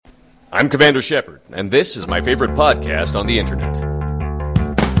I'm Commander Shepard, and this is my favorite podcast on the internet.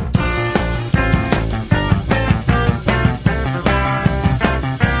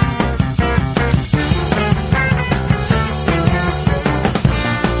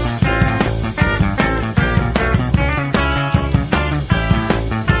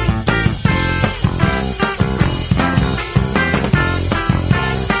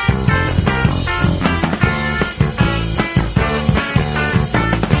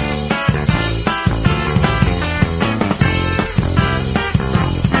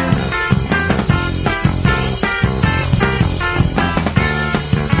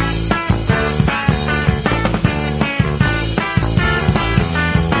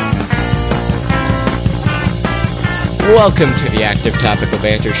 Welcome to the Active Topical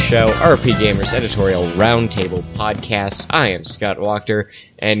Banter Show, RP Gamers Editorial Roundtable Podcast. I am Scott Wachter,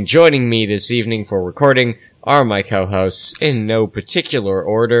 and joining me this evening for recording are my co-hosts in no particular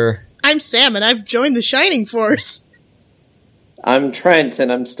order. I'm Sam, and I've joined the Shining Force. I'm Trent,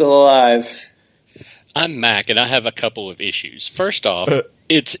 and I'm still alive. I'm Mac, and I have a couple of issues. First off,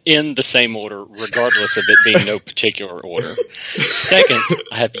 it's in the same order, regardless of it being no particular order. Second,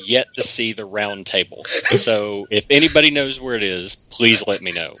 I have yet to see the round table. So if anybody knows where it is, please let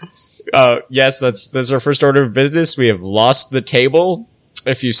me know. Yes, that's our first order of business. We have lost the table.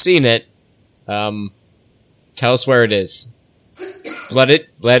 If you've seen it, tell us where it is. Let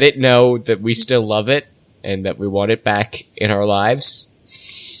it know that we still love it and that we want it back in our lives.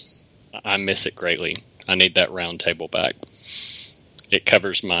 I miss it greatly. I need that round table back. It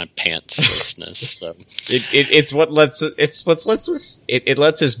covers my pantslessness. So it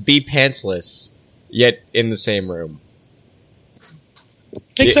lets us be pantsless yet in the same room.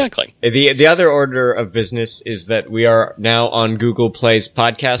 Exactly. The other order of business is that we are now on Google Play's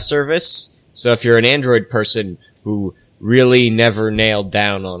podcast service. So if you're an Android person who really never nailed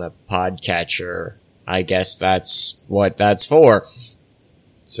down on a podcatcher, I guess that's what that's for.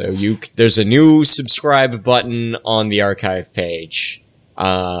 So there's a new subscribe button on the archive page.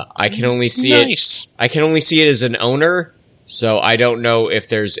 I can only see it. I can only see it as an owner, so I don't know if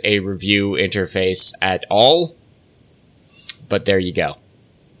there's a review interface at all. But there you go.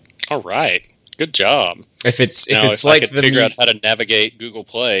 All right, good job. If it's if like I could figure out how to navigate Google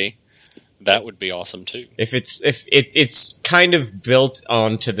Play, that would be awesome too. If it's kind of built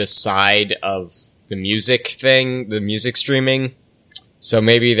onto the side of the music thing, the music streaming. So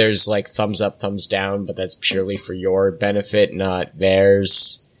maybe there's like thumbs up, thumbs down, but that's purely for your benefit, not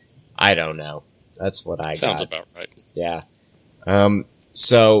theirs. I don't know. That's what I got. Sounds about right. Yeah.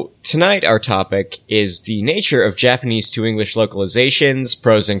 So tonight our topic is the nature of Japanese to English localizations,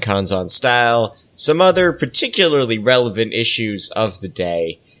 pros and cons on style, some other particularly relevant issues of the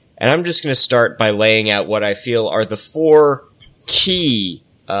day. And I'm just going to start by laying out what I feel are the four key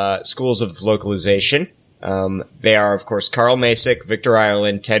schools of localization. They are, of course, Carl Masick, Victor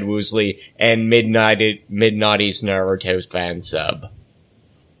Ireland, Ted Woosley, and Mid-Naughty's Naruto fan sub.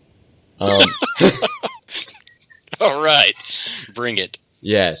 All right. Bring it.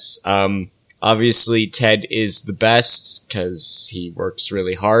 Yes. Obviously, Ted is the best, because he works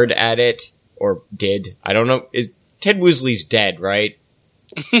really hard at it. Or did. I don't know. Ted Woosley's dead, right?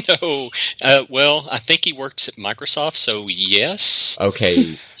 No. Well, I think he works at Microsoft, so yes.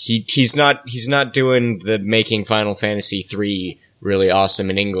 Okay. He's not doing the making Final Fantasy III really awesome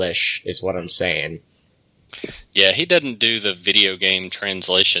in English, is what I'm saying. Yeah, he doesn't do the video game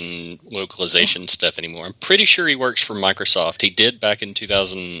translation localization stuff anymore. I'm pretty sure he works for Microsoft. He did back in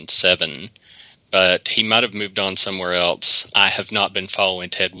 2007, but he might have moved on somewhere else. I have not been following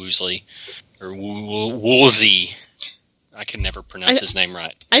Ted Woosley, or Woolsey. I can never pronounce his name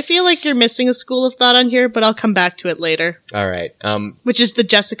right. I feel like you're missing a school of thought on here, but I'll come back to it later. All right. Which is the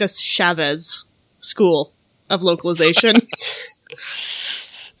Jessica Chavez school of localization.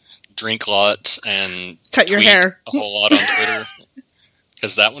 Drink lots and cut your hair a whole lot on Twitter,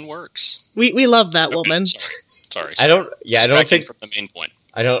 because that one works. We love that woman. Sorry. I don't think from the main point.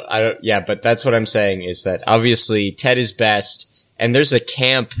 I don't. Yeah, but that's what I'm saying is that obviously Ted is best, and there's a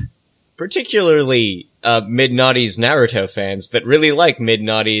camp, particularly Mid-Naughty's Naruto fans that really like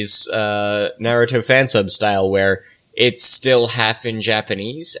Mid-Naughty's Naruto fan sub style, where it's still half in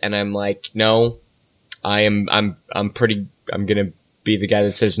Japanese, and I'm like, no, I'm gonna be the guy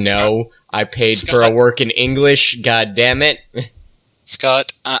that says no. I paid Scott, for a work in English. God damn it,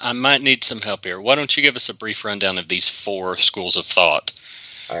 Scott. I might need some help here. Why don't you give us a brief rundown of these four schools of thought?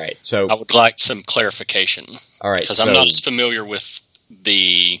 All right, so I would like some clarification. All right, because I'm not as familiar with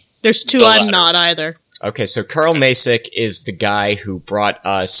the. There's two I'm not either. Okay, so Carl Masick is the guy who brought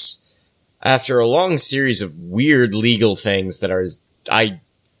us, after a long series of weird legal things that are,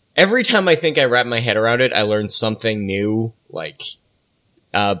 every time I think I wrap my head around it, I learn something new, like,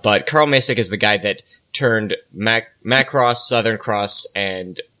 but Carl Macek is the guy that turned Macross, Southern Cross,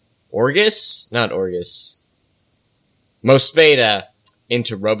 and Mospeada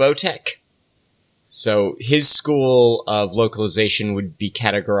into Robotech. So his school of localization would be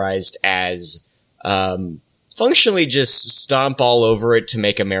categorized as, functionally just stomp all over it to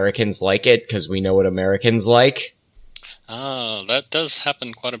make Americans like it, because we know what Americans like. Oh, that does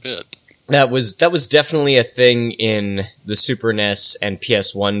happen quite a bit. That was definitely a thing in the Super NES and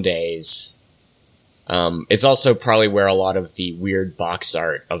PS1 days. It's also probably where a lot of the weird box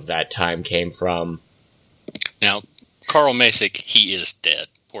art of that time came from. Now, Carl Macek, he is dead.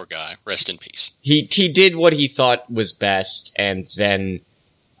 Poor guy. Rest in peace. He did what he thought was best, and then,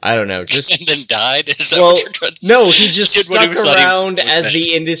 I don't know, just... and then died? Is that what you're trying to say? No, he just stuck around as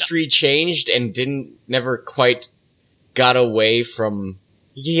the industry changed and never quite got away from...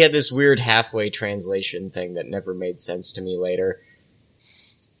 He had this weird halfway translation thing that never made sense to me later.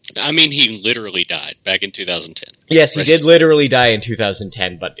 I mean, he literally died back in 2010. Yes, he did literally die in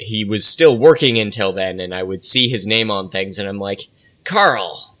 2010, but he was still working until then, and I would see his name on things, and I'm like,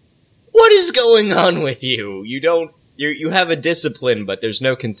 Carl, what is going on with you? You have a discipline, but there's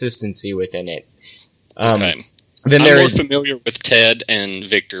no consistency within it. Okay. Then I'm more familiar with Ted and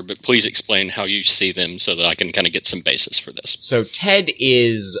Victor, but please explain how you see them so that I can kind of get some basis for this. So Ted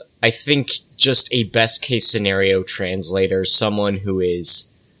is, I think, just a best-case scenario translator, someone who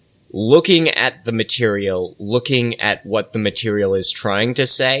is looking at the material, looking at what the material is trying to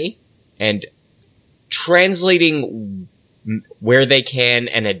say, and translating where they can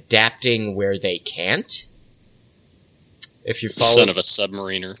and adapting where they can't. If you follow, son of a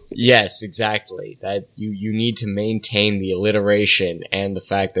submariner. Yes, exactly. That you need to maintain the alliteration and the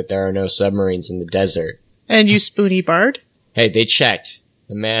fact that there are no submarines in the desert. And you spoony bard? Hey, they checked.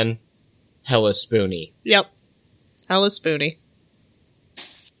 The man, hella spoony. Yep. Hella spoony.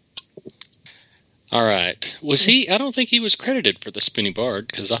 All right. Was he? I don't think he was credited for the spoony bard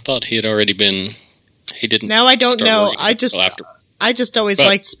because I thought he had already been. He didn't. Now I don't know. I just always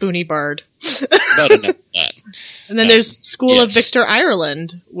liked spoony bard. But enough of that. And then there's School of Victor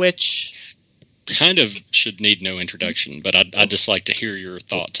Ireland, which kind of should need no introduction, but I'd just like to hear your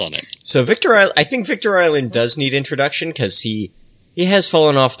thoughts on it. So I think Victor Ireland does need introduction because he has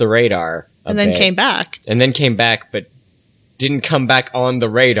fallen off the radar and then came back. And then came back, but didn't come back on the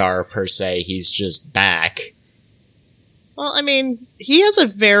radar per se. He's just back. Well, I mean, he has a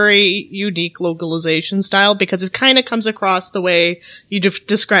very unique localization style because it kind of comes across the way you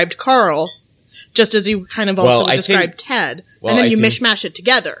described Carl, just as you kind of also described Ted, and then you mishmash it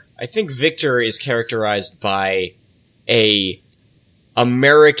together. I think Victor is characterized by a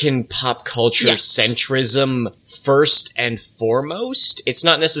American pop culture centrism first and foremost. It's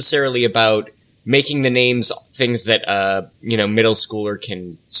not necessarily about making the names things that middle schooler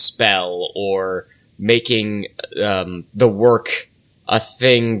can spell or making the work a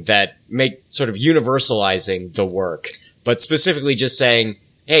thing that make sort of universalizing the work, but specifically just saying,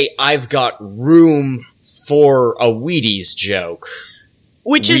 hey, I've got room for a Wheaties joke.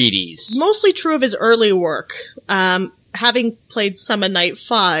 Which is mostly true of his early work. Having played Summon Night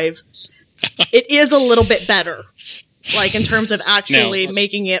 5, it is a little bit better. Like, in terms of actually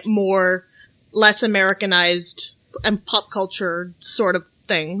making it less Americanized and pop culture sort of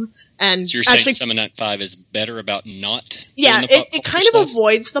thing. And so you're saying Summon Night 5 is better about not... Yeah, it kind of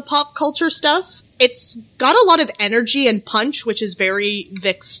avoids the pop culture stuff. It's got a lot of energy and punch, which is very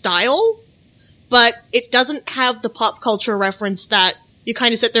Vic's style, but it doesn't have the pop culture reference that you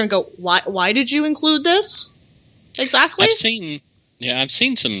kind of sit there and go, why did you include this? Exactly? I've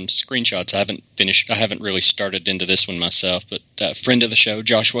seen some screenshots. I haven't really started into this one myself, but a friend of the show,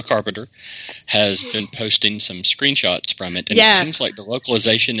 Joshua Carpenter, has been posting some screenshots from it, and it seems like the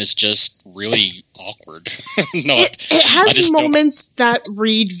localization is just really awkward. It has moments that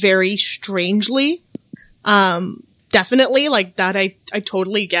read very strangely. Definitely, like that I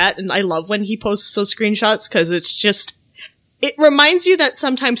totally get, and I love when he posts those screenshots, because it's just... It reminds you that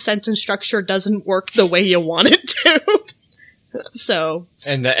sometimes sentence structure doesn't work the way you want it to. So,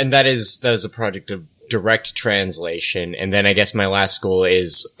 and that is a project of direct translation. And then I guess my last school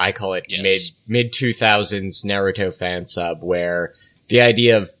is, I call it mid 2000s Naruto fan sub, where the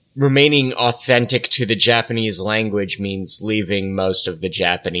idea of remaining authentic to the Japanese language means leaving most of the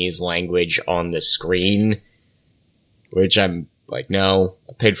Japanese language on the screen, which I'm like, no,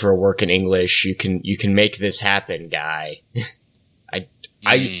 I paid for a work in English. You can make this happen, guy.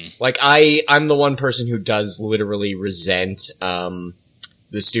 I'm the one person who does literally resent, the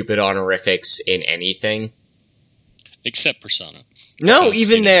stupid honorifics in anything. Except Persona. No, Because,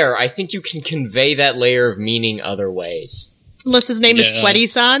 even you know- there, I think you can convey that layer of meaning other ways. Unless his name is Yeah.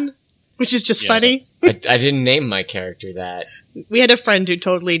 Sweaty-san, which is just Yeah. funny. I didn't name my character that. We had a friend who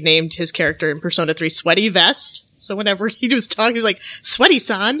totally named his character in Persona 3 Sweaty Vest. So whenever he was talking, he was like,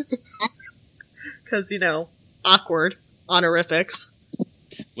 Sweaty-san! Because, awkward honorifics.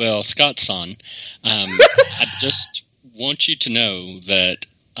 Well, Scott-san, I just want you to know that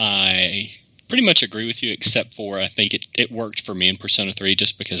I pretty much agree with you, except for I think it worked for me in Persona 3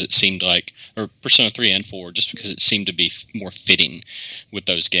 just because it seemed like, or Persona 3 and 4, just because it seemed to be more fitting with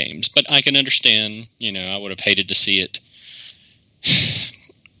those games. But I can understand, I would have hated to see it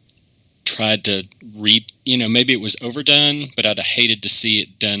tried to read, maybe it was overdone, but I'd have hated to see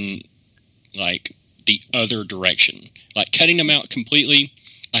it done like the other direction. Like cutting them out completely,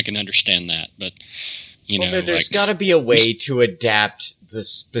 I can understand that, but there's got to be a way to adapt the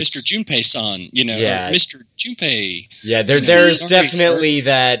Mr. Junpei-san, Yeah. Mr. Junpei. Yeah, there's definitely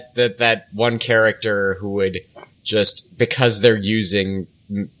that one character who would just, because they're using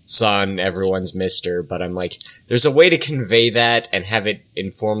Son, everyone's Mr., but I'm like, there's a way to convey that and have it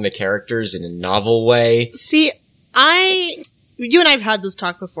inform the characters in a novel way. See, you and I have had this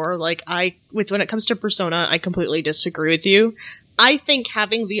talk before, when it comes to Persona, I completely disagree with you. I think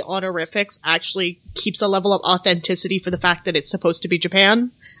having the honorifics actually keeps a level of authenticity for the fact that it's supposed to be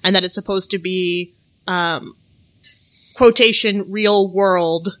Japan, and that it's supposed to be, quotation, real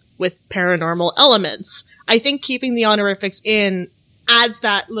world with paranormal elements. I think keeping the honorifics in adds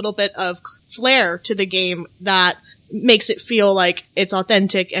that little bit of flair to the game that makes it feel like it's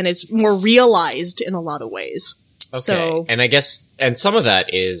authentic and it's more realized in a lot of ways. Okay, So, and I guess, and some of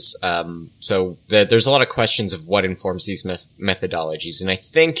that is, there's a lot of questions of what informs these methodologies, and I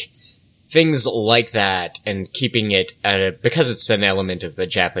think things like that, and keeping it, because it's an element of the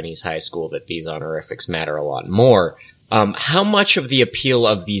Japanese high school that these honorifics matter a lot more. How much of the appeal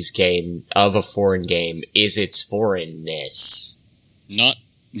of of a foreign game is its foreignness? Not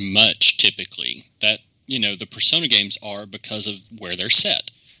much, typically. That, the Persona games are because of where they're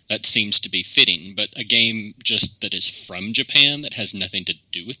set. That seems to be fitting, but a game just that is from Japan that has nothing to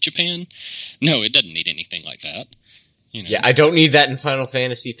do with Japan, no, it doesn't need anything like that. Yeah, I don't need that in Final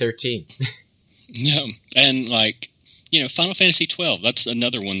Fantasy 13. No, and Final Fantasy 12, that's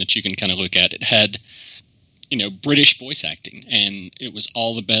another one that you can kind of look at. It had, British voice acting, and it was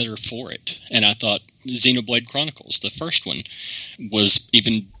all the better for it. And I thought Xenoblade Chronicles, the first one, was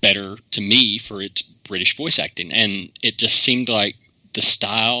even better to me for its British voice acting, and it just seemed like the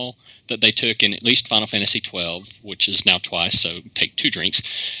style that they took in at least Final Fantasy 12, which is now twice, so take 2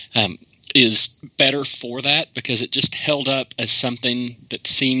 drinks, is better for that because it just held up as something that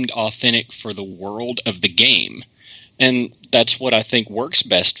seemed authentic for the world of the game. And that's what I think works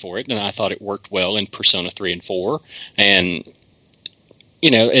best for it, and I thought it worked well in Persona 3 and 4. And,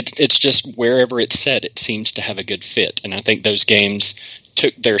 it's just wherever it's set, it seems to have a good fit. And I think those games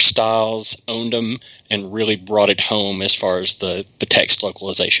took their styles, owned them, and really brought it home as far as the text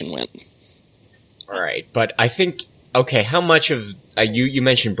localization went. Right, but I think, okay, how much of, you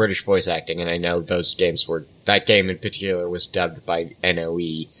mentioned British voice acting, and I know that game in particular was dubbed by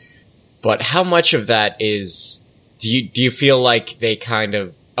NOE, but how much of that is, do you feel like they kind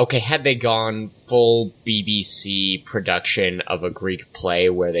of, okay, had they gone full BBC production of a Greek play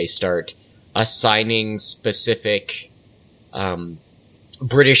where they start assigning specific,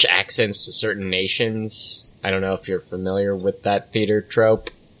 British accents to certain nations. I don't know if you're familiar with that theater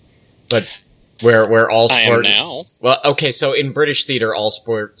trope, but where all I am now. Well, okay, so in British theater, all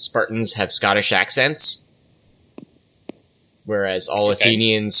Spartans have Scottish accents, whereas all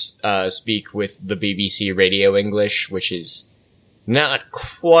Athenians speak with the BBC radio English, which is not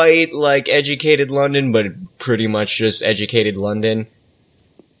quite like educated London, but pretty much just educated London.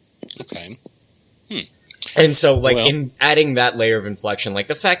 Okay. And so, in adding that layer of inflection,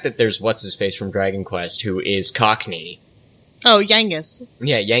 the fact that there's What's-His-Face from Dragon Quest, who is Cockney. Oh, Yangus.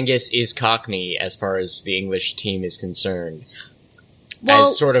 Yeah, Yangus is Cockney as far as the English team is concerned. Well,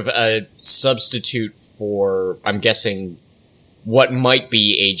 as sort of a substitute for, I'm guessing, what might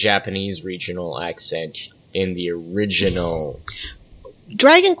be a Japanese regional accent in the original.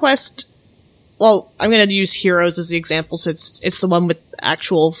 Dragon Quest, well, I'm going to use Heroes as the example since it's the one with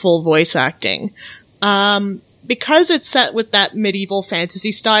actual full voice acting. Because it's set with that medieval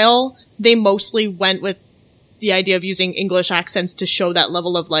fantasy style, they mostly went with the idea of using English accents to show that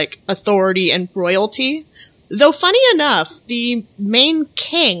level of, authority and royalty. Though, funny enough, the main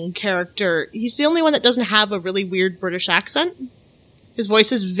king character, he's the only one that doesn't have a really weird British accent. His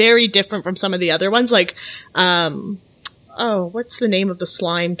voice is very different from some of the other ones, what's the name of the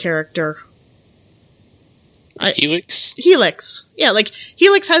slime character? Helix? Helix. Yeah, like,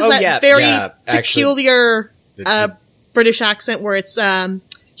 Helix has very peculiar British accent where it's,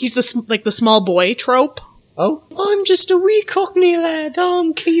 he's the small boy trope. Oh, I'm just a wee Cockney lad.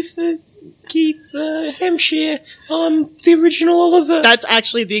 I'm Keith Hampshire. I'm the original Oliver. That's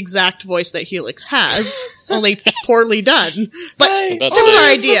actually the exact voice that Helix has, only poorly done. But similar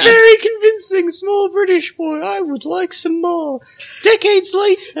idea. A very convincing small British boy. I would like some more. Decades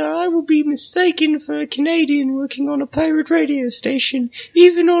later, I will be mistaken for a Canadian working on a pirate radio station,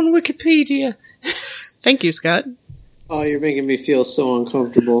 even on Wikipedia. Thank you, Scott. Oh, you're making me feel so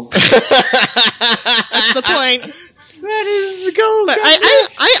uncomfortable. That's the point. That is the goal. But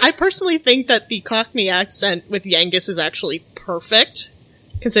I personally think that the Cockney accent with Yangus is actually perfect,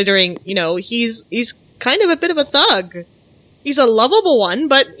 considering, he's kind of a bit of a thug. He's a lovable one,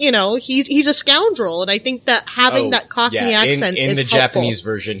 but, he's a scoundrel, and I think that having that Cockney accent is in the helpful. Japanese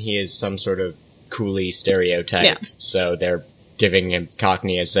version, he is some sort of coolie stereotype, so they're giving him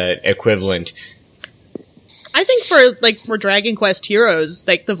Cockney as an equivalent. I think for Dragon Quest Heroes,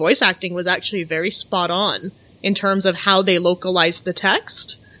 the voice acting was actually very spot on in terms of how they localized the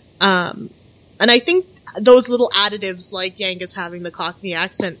text. And I think those little additives like Yangus having the Cockney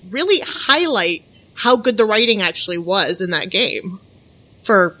accent really highlight how good the writing actually was in that game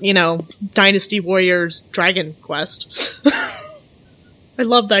for, Dynasty Warriors Dragon Quest. I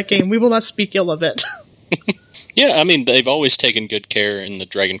love that game. We will not speak ill of it. Yeah, I mean, they've always taken good care in the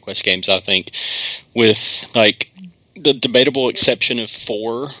Dragon Quest games, I think, with, the debatable exception of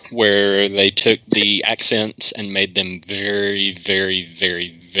 4, where they took the accents and made them very, very,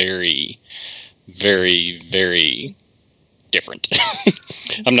 very, very, very, very different.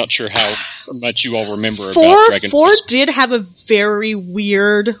 I'm not sure how much you all remember about Dragon Quest. 4 did have a very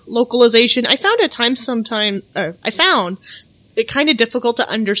weird localization. I found it kind of difficult to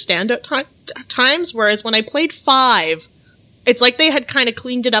understand at times, whereas when I played 5, it's like they had kind of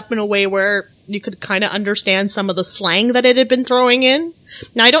cleaned it up in a way where you could kind of understand some of the slang that it had been throwing in.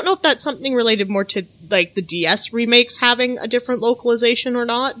 Now, I don't know if that's something related more to, the DS remakes having a different localization or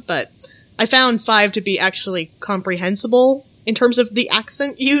not, but I found 5 to be actually comprehensible in terms of the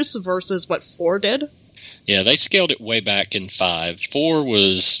accent use versus what 4 did. Yeah, they scaled it way back in 5. 4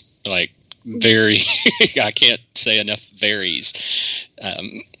 was, very, I can't say enough varies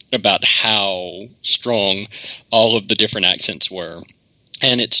about how strong all of the different accents were.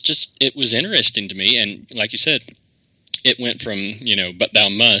 And it was interesting to me. And like you said, it went from, but thou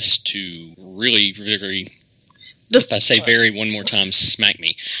must to really, really, if I say very one more time, smack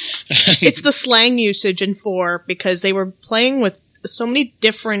me. It's the slang usage in 4 because they were playing with so many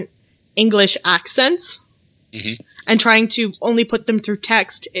different English accents. Mm-hmm. And trying to only put them through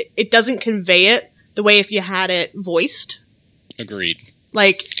text, it doesn't convey it the way if you had it voiced. Agreed.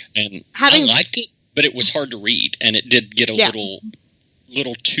 And I liked it, but it was hard to read, and it did get a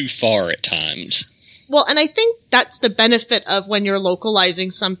little too far at times. Well, and I think that's the benefit of when you're localizing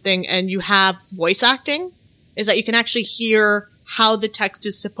something and you have voice acting, is that you can actually hear how the text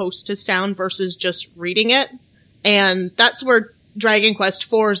is supposed to sound versus just reading it. And that's where Dragon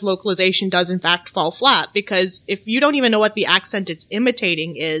Quest IV's localization does in fact fall flat, because if you don't even know what the accent it's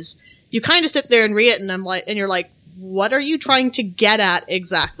imitating is, you kind of sit there and read it and you're like, what are you trying to get at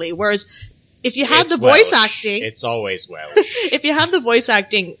exactly? Whereas if you have voice acting, it's always Welsh. If you have the voice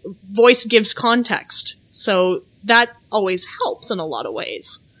acting, voice gives context. So that always helps in a lot of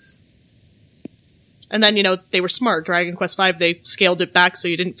ways. And then, they were smart. Dragon Quest V, they scaled it back so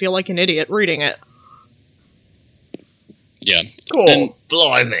you didn't feel like an idiot reading it. Yeah. Cool.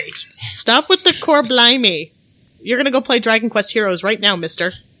 Blimey. Stop with the core blimey. You're gonna go play Dragon Quest Heroes right now,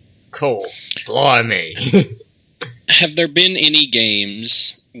 mister. Cool. Blimey. Have there been any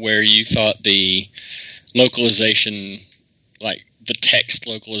games where you thought the localization, the text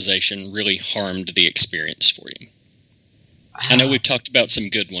localization, really harmed the experience for you? I know we've talked about some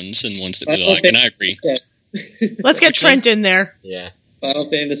good ones and ones that we like, and I agree. Let's get Trent in there. Yeah. Final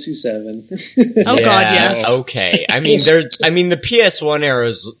Fantasy VII. Oh God, yes. Okay. I mean, the PS1 era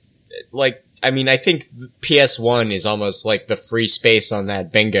is I think PS1 is almost like the free space on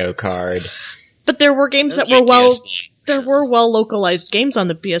that bingo card. But there were games that were were well localized games on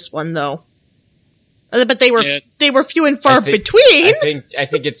the PS1 though. But they were few and far between. I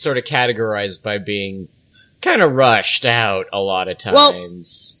think it's sort of categorized by being kind of rushed out a lot of times. Well,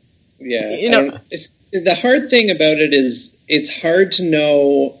 yeah, it's the hard thing about it is it's hard to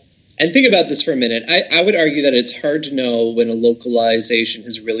know. And think about this for a minute. I would argue that it's hard to know when a localization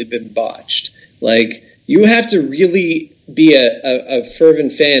has really been botched. You have to really be a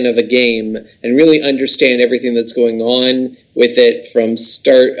fervent fan of a game and really understand everything that's going on with it from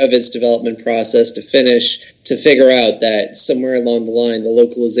start of its development process to finish, to figure out that somewhere along the line the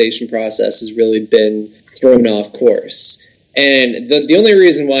localization process has really been thrown off course. And the only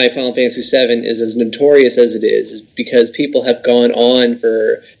reason why Final Fantasy VII is as notorious as it is because people have gone on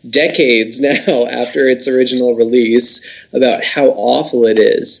for decades now after its original release about how awful it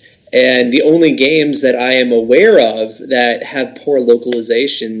is. And the only games that I am aware of that have poor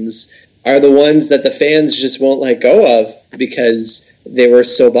localizations are the ones that the fans just won't let go of because they were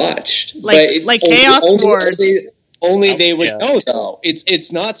so botched. Like Chaos Wars. Only they would know, though.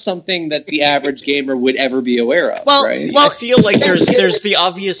 It's not something that the average gamer would ever be aware of, right? Well, I feel like there's the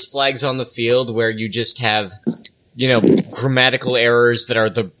obvious flags on the field where you just have, grammatical errors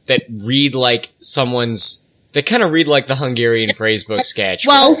that read like someone's. They kind of read like the Hungarian phrasebook sketch.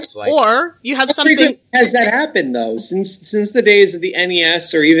 Well, or you have something. Has that happened though? Since the days of the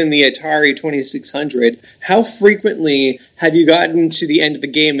NES or even the Atari 2600, how frequently have you gotten to the end of the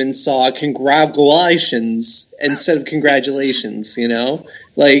game and saw congratulations instead of congratulations?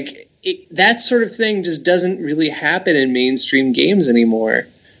 That sort of thing just doesn't really happen in mainstream games anymore.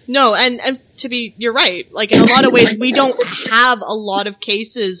 No, and you're right. Like, in a lot of ways, we don't have a lot of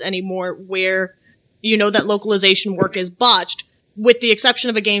cases anymore where that localization work is botched, with the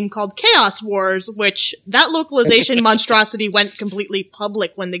exception of a game called Chaos Wars, which that localization monstrosity went completely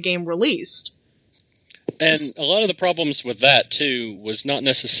public when the game released. And a lot of the problems with that, too, was not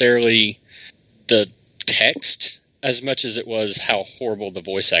necessarily the text as much as it was how horrible the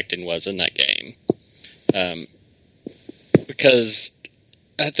voice acting was in that game. Because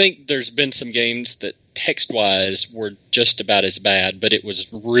I think there's been some games that text-wise were just about as bad, but it was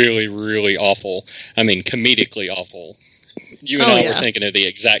really, really awful. I mean, comedically awful. You and I were thinking of the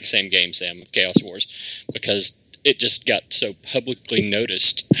exact same game, Sam, of Chaos Wars, because it just got so publicly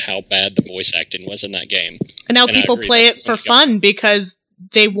noticed how bad the voice acting was in that game. And now people play it for fun because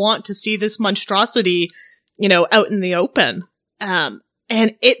they want to see this monstrosity, out in the open. And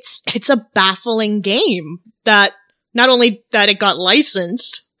it's a baffling game that not only that it got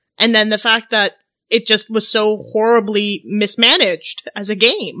licensed, and then the fact that it just was so horribly mismanaged as a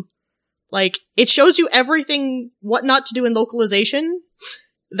game. Like, it shows you everything, what not to do in localization.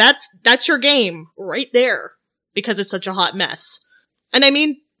 That's your game right there, because it's such a hot mess. And I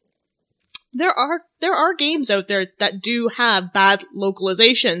mean, there are games out there that do have bad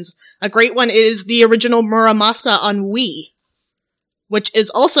localizations. A great one is the original Muramasa on Wii, which is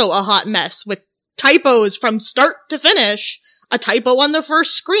also a hot mess with typos from start to finish. A typo on the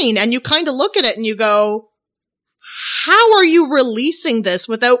first screen, and you kind of look at it and you go, how are you releasing this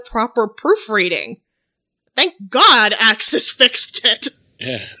without proper proofreading? Thank God Axis fixed it.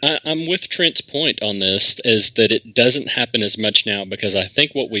 Yeah, I'm with Trent's point on this, is that it doesn't happen as much now, because I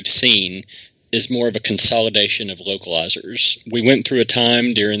think what we've seen is more of a consolidation of localizers. We went through a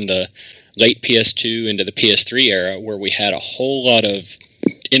time during the late PS2 into the PS3 era where we had a whole lot of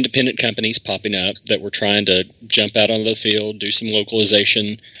independent companies popping up that were trying to jump out onto the field, do some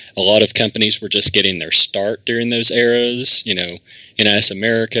localization. A lot of companies were just getting their start during those eras. NIS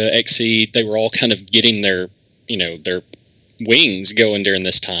America, Xseed, they were all kind of getting their wings going during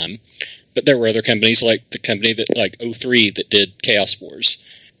this time. But there were other companies, like the company that, like O3, that did Chaos Wars,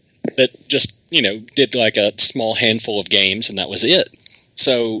 that just, did like a small handful of games, and that was it.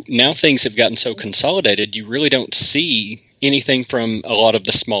 So now things have gotten so consolidated, you really don't see anything from a lot of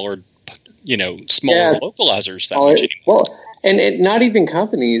the smaller localizers that much anymore. Well, and not even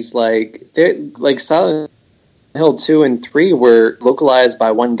companies like Silent Hill 2 and 3 were localized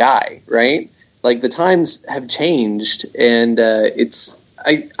by one guy, right? Like, the times have changed, and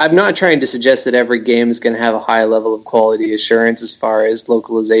I'm not trying to suggest that every game is going to have a high level of quality assurance as far as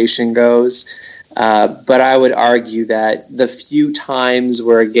localization goes. But I would argue that the few times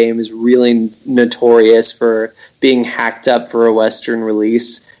where a game is really notorious for being hacked up for a Western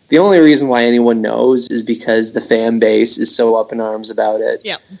release, the only reason why anyone knows is because the fan base is so up in arms about it.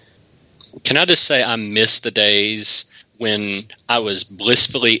 Yeah. Can I just say I miss the days when I was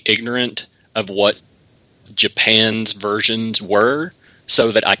blissfully ignorant of what Japan's versions were,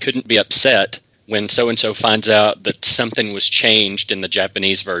 so that I couldn't be upset when so-and-so finds out that something was changed in the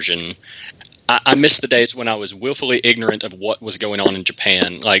Japanese version. I miss the days when I was willfully ignorant of what was going on in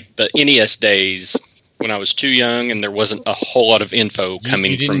Japan, like the NES days when I was too young and there wasn't a whole lot of info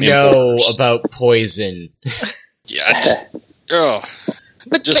coming from importers. You didn't know about poison. Yeah,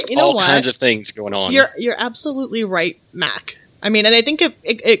 but you know all kinds of things going on. You're absolutely right, Mac. I mean, and I think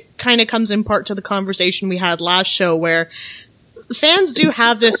it kind of comes in part to the conversation we had last show, where fans do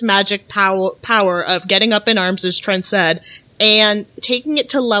have this magic power of getting up in arms, as Trent said, and taking it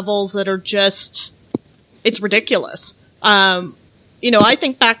to levels that are just, it's ridiculous. I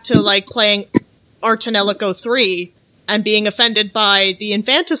think back to like playing Arte Nellico 3 and being offended by the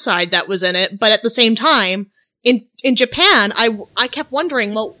infanticide that was in it, but at the same time, in Japan, I kept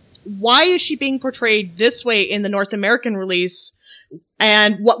wondering, well, why is she being portrayed this way in the North American release?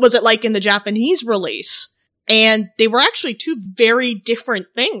 And what was it like in the Japanese release? And they were actually two very different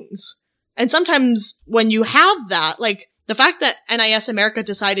things. And sometimes when you have that, like the fact that NIS America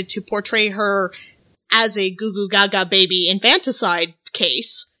decided to portray her as a goo goo gaga baby infanticide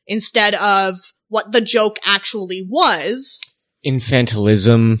case instead of what the joke actually was.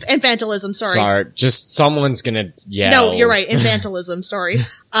 Infantilism, sorry. Just someone's gonna yell. No, you're right. Infantilism, sorry.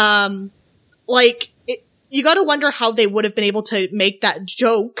 You gotta wonder how they would have been able to make that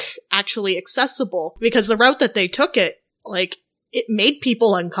joke actually accessible, because the route that they took it, like, it made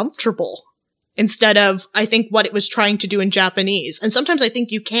people uncomfortable instead of, I think, what it was trying to do in Japanese. And sometimes I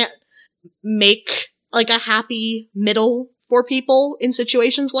think you can't make, like, a happy middle for people in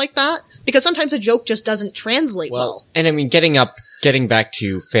situations like that, because sometimes a joke just doesn't translate well. And I mean, getting back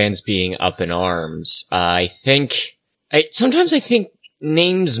to fans being up in arms, sometimes I think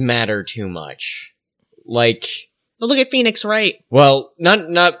names matter too much. Like, well, look at Phoenix Wright. Well,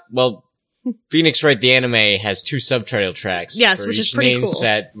 Phoenix Wright, the anime, has 2 subtitle tracks. Yes, for which each is pretty name cool.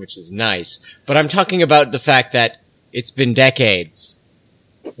 set, which is nice. But I'm talking about the fact that it's been decades.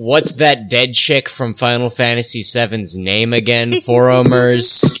 What's that dead chick from Final Fantasy VII's name again,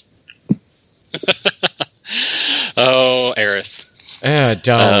 Forumers? Oh, Aerith.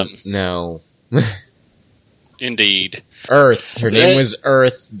 No. Indeed. Earth. Her name was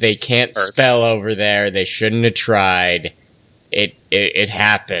Earth. They can't spell over there. They shouldn't have tried. It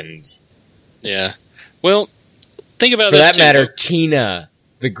happened. Yeah. Well, think about For this. that matter, Tina,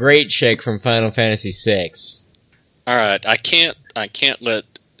 the great chick from Final Fantasy VI. All right, I can't let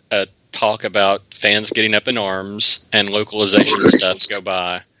talk about fans getting up in arms and localization stuff go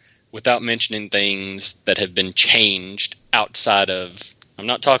by without mentioning things that have been changed outside of. I'm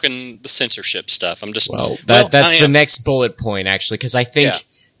not talking the censorship stuff. I'm just that's the next bullet point, actually, because I think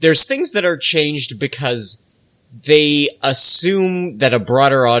there's things that are changed because they assume that a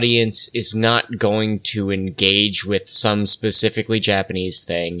broader audience is not going to engage with some specifically Japanese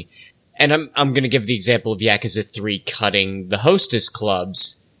thing. And I'm going to give the example of Yakuza 3 cutting the hostess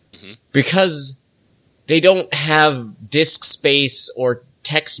clubs because they don't have disk space or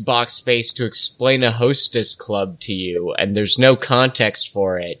text box space to explain a hostess club to you, and there's no context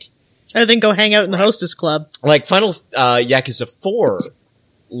for it. I think go hang out in the hostess club. Like Final Yakuza 4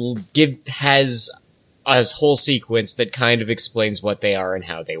 has a whole sequence that kind of explains what they are and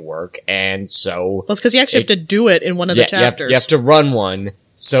how they work, and so... Well, it's because you actually have to do it in one of the chapters. You have to run one,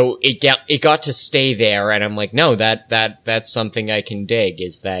 so it got to stay there, and I'm like, no, that's something I can dig,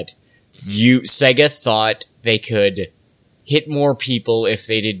 is that Sega thought they could hit more people if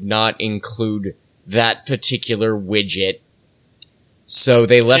they did not include that particular widget. So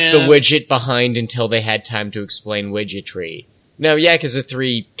they left the widget behind until they had time to explain widgetry. Now, Yakuza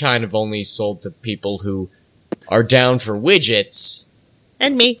 3 kind of only sold to people who are down for widgets.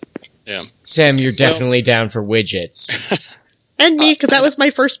 And me. Yeah. Sam, you're definitely down for widgets. And me, because that was my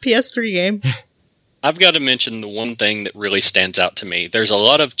first PS3 game. I've got to mention the one thing that really stands out to me. There's a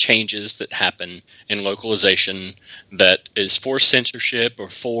lot of changes that happen in localization that is for censorship or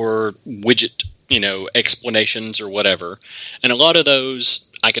for widget, explanations or whatever. And a lot of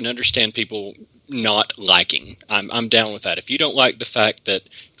those I can understand people not liking. I'm down with that. If you don't like the fact that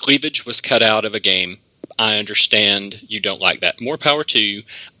cleavage was cut out of a game, I understand you don't like that. More power to you.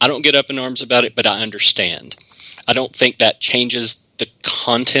 I don't get up in arms about it, but I understand. I don't think that changes the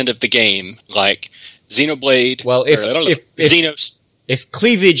content of the game, like Xenoblade. Well, if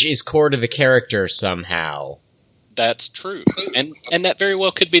cleavage is core to the character somehow, that's true, and that very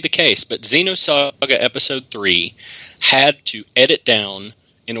well could be the case. But Xenosaga Episode 3 had to edit down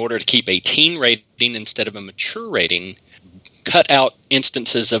in order to keep a teen rating instead of a mature rating. Cut out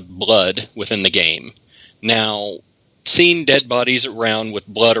instances of blood within the game. Now, seeing dead bodies around with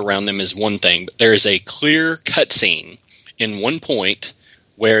blood around them is one thing, but there is a clear cutscene in one point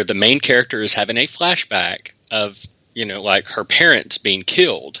where the main character is having a flashback of, like her parents being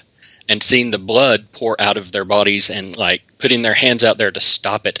killed and seeing the blood pour out of their bodies and like putting their hands out there to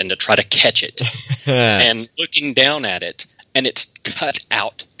stop it and to try to catch it and looking down at it, and it's cut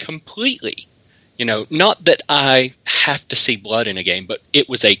out completely. Not that I have to see blood in a game, but it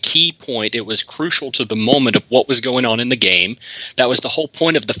was a key point. It was crucial to the moment of what was going on in the game. That was the whole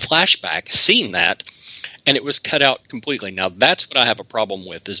point of the flashback, seeing that. and it was cut out completely. Now, that's what I have a problem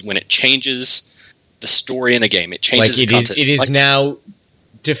with, is when it changes the story in a game. It changes the content. It is now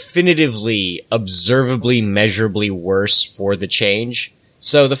definitively, observably, measurably worse for the change.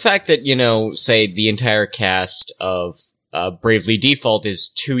 So the fact that, say the entire cast of Bravely Default is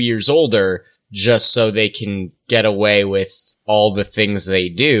 2 years older just so they can get away with all the things they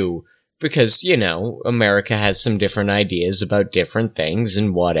do, because, America has some different ideas about different things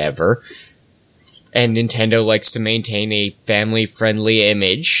and whatever. And Nintendo likes to maintain a family-friendly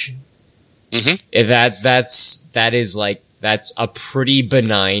image. Mm-hmm. That's a pretty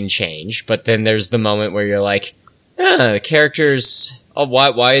benign change, but then there's the moment where you're like, the characters,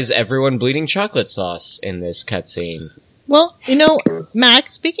 why is everyone bleeding chocolate sauce in this cutscene? Well, Mac,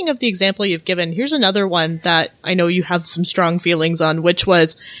 speaking of the example you've given, here's another one that I know you have some strong feelings on, which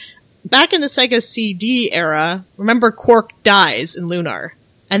was back in the Sega CD era. Remember, Quark dies in Lunar,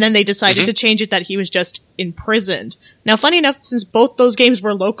 and then they decided to change it that he was just imprisoned. Now, funny enough, since both those games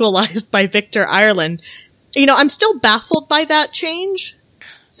were localized by Victor Ireland, I'm still baffled by that change,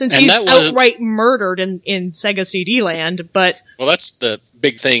 since he's outright murdered in Sega CD land, but... Well, that's the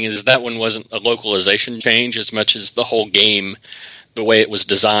big thing, is that one wasn't a localization change as much as the whole game, the way it was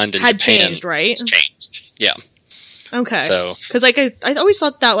designed in Japan changed, right? Changed, yeah. Okay. So, because I always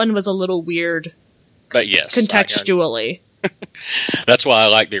thought that one was a little weird, but yes, contextually. That's why I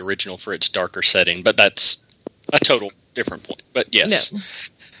like the original for its darker setting, but that's a total different point. But yes. No.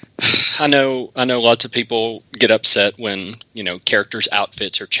 I know lots of people get upset when, characters'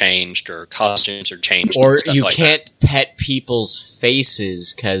 outfits are changed or costumes are changed. Or you like can't pet people's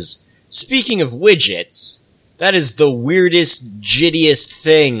faces, because, speaking of widgets, that is the weirdest, jittiest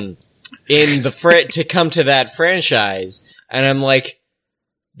thing in the to come to that franchise. And I'm like,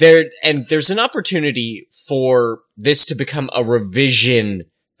 there's an opportunity for this to become a revision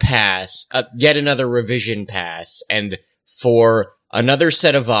pass, yet another revision pass, and for another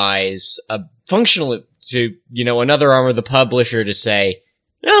set of eyes, functional to, another arm of the publisher to say,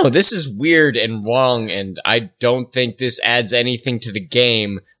 no, this is weird and wrong, and I don't think this adds anything to the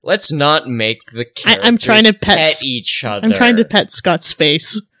game. Let's not make the characters I'm trying to pet each other. I'm trying to pet Scott's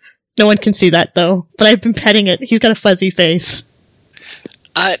face. No one can see that, though, but I've been petting it. He's got a fuzzy face.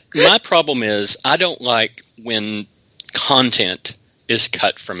 My problem is, I don't like when content is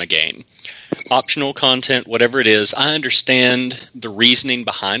cut from a game. Optional content, whatever it is, I understand the reasoning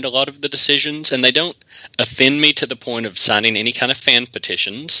behind a lot of the decisions, and they don't offend me to the point of signing any kind of fan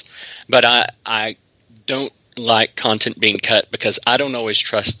petitions, but I don't like content being cut because I don't always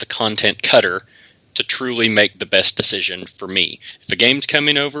trust the content cutter to truly make the best decision for me. If a game's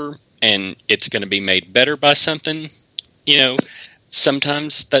coming over and it's going to be made better by something,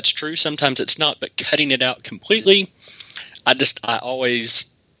 sometimes that's true, sometimes it's not, but cutting it out completely, I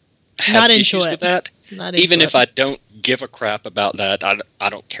always have issues with that. Even if I don't give a crap about that, I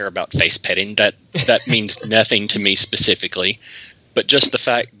don't care about face petting. That means nothing to me specifically. But just the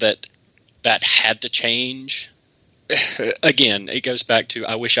fact that had to change, again, it goes back to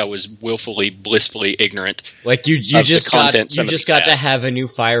I wish I was willfully, blissfully ignorant. Like you just got to have a new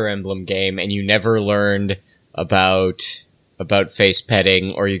Fire Emblem game, and you never learned about face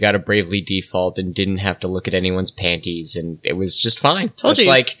petting, or you got a Bravely Default and didn't have to look at anyone's panties, and it was just fine. It's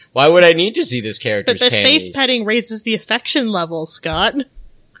like, why would I need to see this character's panties? But panties? Face petting raises the affection level, Scott.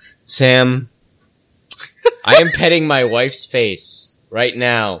 Sam, I am petting my wife's face right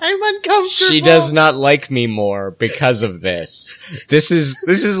now. I'm uncomfortable. She does not like me more because of this. This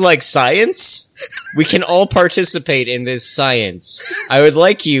is like science. We can all participate in this science. I would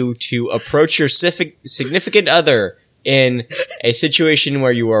like you to approach your significant other in a situation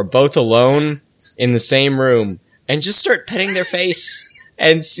where you are both alone in the same room and just start petting their face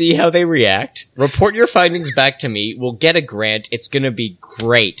and see how they react. Report your findings back to me. We'll get a grant. It's gonna be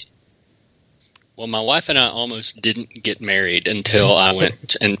great. Well, my wife and I almost didn't get married until I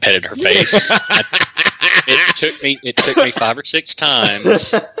went and petted her face. It took me 5 or 6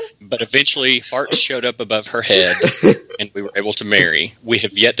 times, but eventually hearts showed up above her head, and we were able to marry. We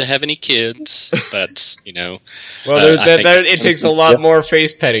have yet to have any kids. That's Well, it takes a lot more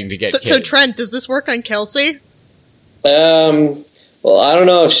face petting to get kids. So Trent, does this work on Kelsey? Well, I don't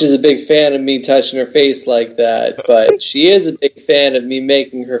know if she's a big fan of me touching her face like that, but she is a big fan of me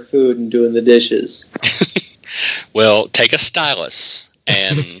making her food and doing the dishes. Well, take a stylus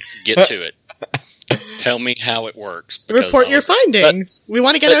and get to it. Tell me how it works. Report your findings. We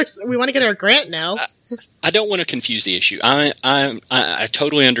want to get our grant now. I don't want to confuse the issue. I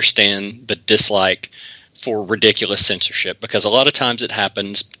totally understand the dislike for ridiculous censorship, because a lot of times it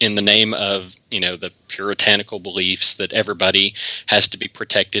happens in the name of, the puritanical beliefs that everybody has to be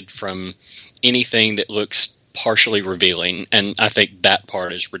protected from anything that looks partially revealing, and I think that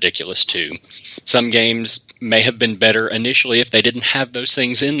part is ridiculous too. Some games may have been better initially if they didn't have those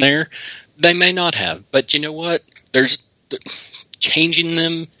things in there. They may not have, but you know what? There's changing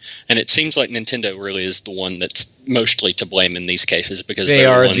them, and it seems like Nintendo really is the one that's mostly to blame in these cases, because they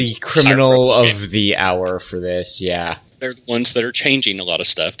are the criminal of the hour for this. Yeah, they're the ones that are changing a lot of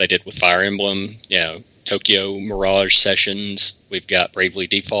stuff. They did with Fire Emblem, Tokyo Mirage Sessions. We've got Bravely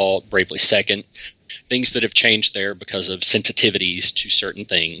Default, Bravely Second, things that have changed there because of sensitivities to certain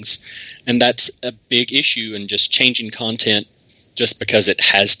things, and that's a big issue in just changing content just because it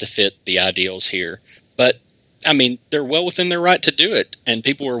has to fit the ideals here. But I mean, they're well within their right to do it, and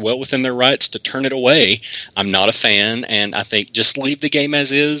people are well within their rights to turn it away. I'm not a fan, and I think just leave the game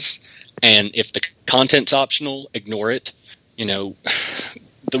as is, and if the content's optional, ignore it. The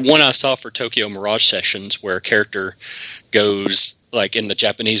one I saw for Tokyo Mirage Sessions, where a character goes, like in the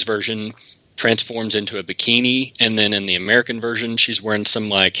Japanese version, transforms into a bikini, and then in the American version she's wearing some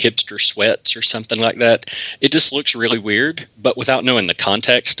like hipster sweats or something like that. It just looks really weird, but without knowing the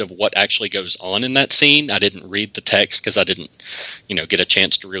context of what actually goes on in that scene, I didn't read the text because I didn't get a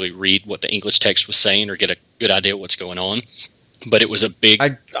chance to really read what the English text was saying or get a good idea what's going on. But it was a big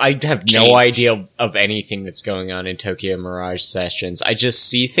I have change. No idea of anything that's going on in Tokyo Mirage Sessions. I just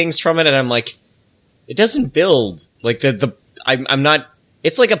see things from it and I'm like, it doesn't build. Like I'm not,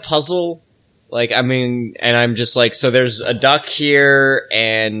 it's like a puzzle. Like, I mean, and I'm just like, so there's a duck here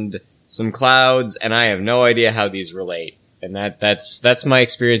and some clouds, and I have no idea how these relate. And that's my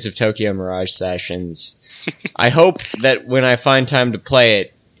experience of Tokyo Mirage Sessions. I hope that when I find time to play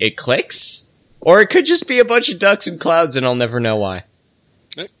it, it clicks. Or it could just be a bunch of ducks and clouds, and I'll never know why.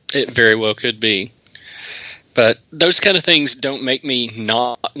 It very well could be. But those kind of things don't make me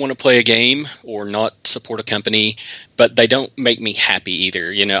not want to play a game or not support a company, but they don't make me happy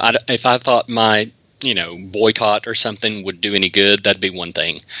either. If I thought my, boycott or something would do any good, that'd be one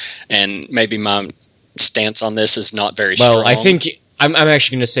thing. And maybe my stance on this is not very strong. Well, I think I'm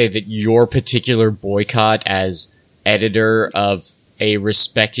actually going to say that your particular boycott as editor of a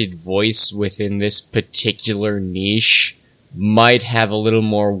respected voice within this particular niche might have a little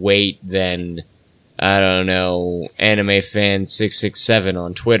more weight than, I don't know, Anime Fan 667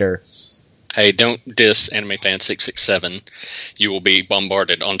 on Twitter. Hey, don't diss Anime Fan 667. You will be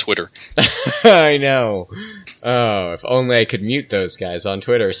bombarded on Twitter. I know. Oh, if only I could mute those guys on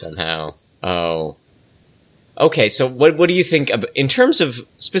Twitter somehow. Oh. Okay, so what do you think, in terms of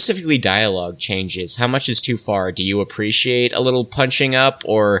specifically dialogue changes, how much is too far? Do you appreciate a little punching up,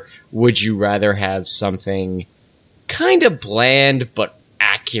 or would you rather have something kind of bland but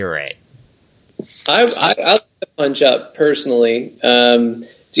accurate? I like the punch up personally.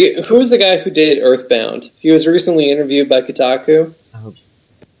 Who was the guy who did Earthbound? He was recently interviewed by Kotaku.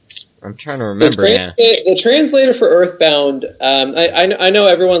 I'm trying to remember now. The translator for Earthbound, I know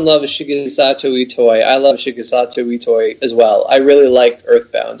everyone loves Shigesato Itoi. I love Shigesato Itoi as well. I really like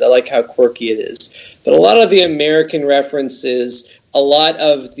Earthbound. I like how quirky it is. But a lot of the American references, a lot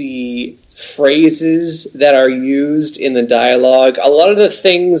of the phrases that are used in the dialogue, a lot of the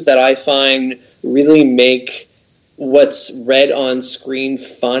things that I find really make what's read on screen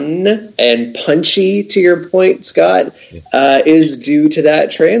fun and punchy, to your point, Scott, is due to that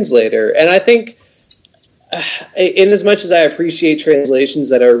translator. And I think, in as much as I appreciate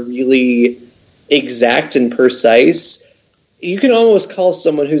translations that are really exact and precise, you can almost call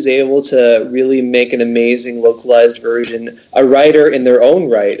someone who's able to really make an amazing localized version a writer in their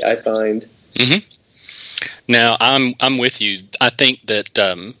own right, I find. Mm-hmm. Now, I'm with you. I think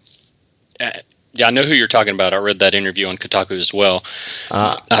that... I know who you're talking about. I read that interview on Kotaku as well.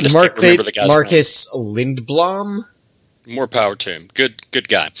 I just can't remember the guy's Marcus Lindblom? More power to him. Good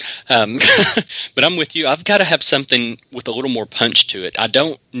guy. But I'm with you. I've got to have something with a little more punch to it. I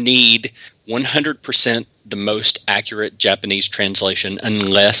don't need 100% the most accurate Japanese translation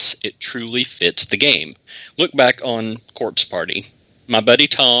unless it truly fits the game. Look back on Corpse Party. My buddy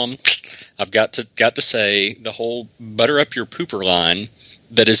Tom, I've got to say, the whole butter up your pooper line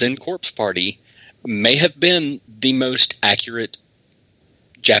that is in Corpse Party may have been the most accurate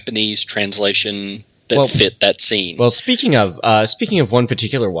Japanese translation that fit that scene. Well, speaking of one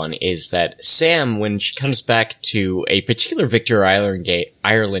particular one, is that Sam, when she comes back to a particular Victor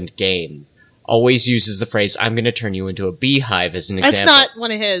Ireland game, always uses the phrase, "I'm going to turn you into a beehive," as an example. That's not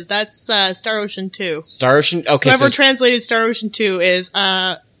one of his. That's Star Ocean 2. Star Ocean? Okay. Whoever translated Star Ocean 2 is,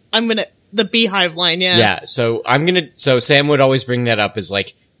 I'm going to the Beehive line, yeah. Yeah, so Sam would always bring that up as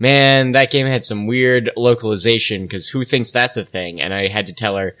like, man, that game had some weird localization, because who thinks that's a thing? And I had to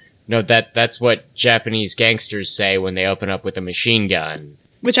tell her, no, that's what Japanese gangsters say when they open up with a machine gun.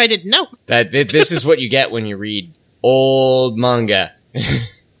 Which I didn't know. This is what you get when you read old manga.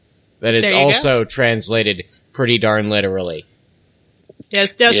 That is also translated pretty darn literally.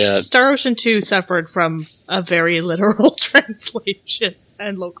 Yes, Star Ocean 2 suffered from a very literal translation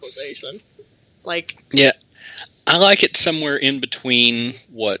and localization. Yeah, I like it somewhere in between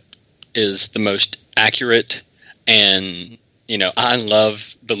what is the most accurate, and I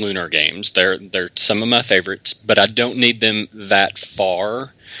love the Lunar games. They're some of my favorites, but I don't need them that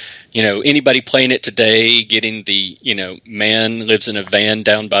far. Anybody playing it today, getting the man lives in a van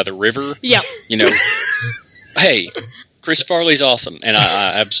down by the river. Yeah. Hey, Chris Farley's awesome, and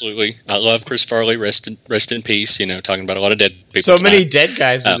I love Chris Farley. Rest in peace. Talking about a lot of dead people. So many dead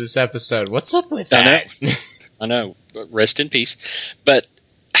guys in this episode. What's up with that? I know. Rest in peace. But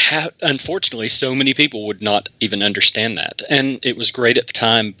unfortunately, so many people would not even understand that, and it was great at the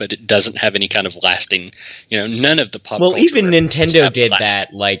time, but it doesn't have any kind of lasting. None of the pop. Well, even Nintendo did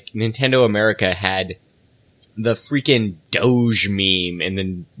that. Like Nintendo America had the freaking Doge meme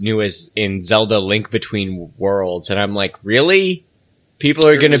in Zelda Link Between Worlds, and I'm like, really? People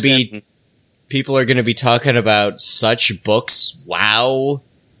are going to be talking about such books. Wow.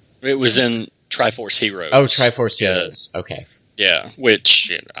 It was in Triforce Heroes. Oh, Triforce Heroes. Okay. Yeah, which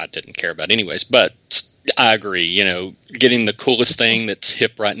I didn't care about anyways, but I agree, getting the coolest thing that's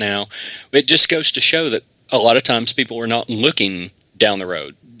hip right now. It just goes to show that a lot of times people are not looking down the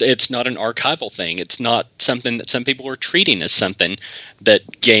road. It's not an archival thing. It's not something that some people are treating as something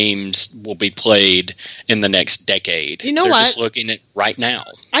that games will be played in the next decade. They're just looking at right now.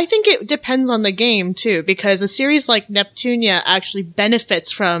 I think it depends on the game, too, because a series like Neptunia actually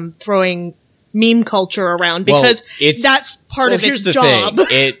benefits from throwing meme culture around, because that's part of its job.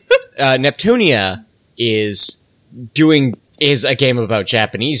 Neptunia is a game about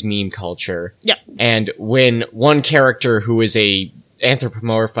Japanese meme culture. Yeah. And when one character who is a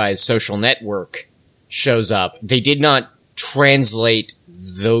anthropomorphized social network shows up, they did not translate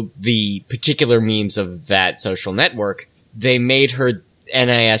the particular memes of that social network. They made her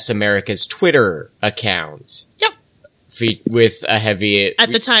NIS America's Twitter account. Yep. With a heavy...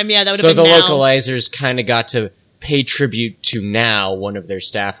 At the time, yeah, that would have been So the Now. localizers kind of got to pay tribute to Now, one of their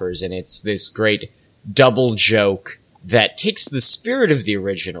staffers, and it's this great double joke that takes the spirit of the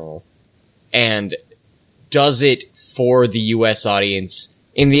original and does it for the US audience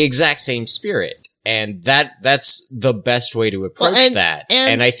in the exact same spirit. And that's the best way to approach that.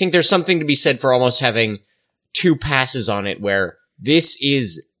 And I think there's something to be said for almost having two passes on it, where this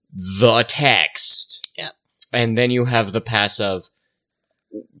is the text. Yeah. And then you have the pass of,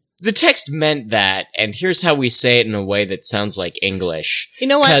 the text meant that, and here's how we say it in a way that sounds like English. You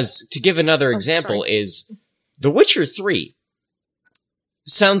know what? Because, to give another example, is The Witcher 3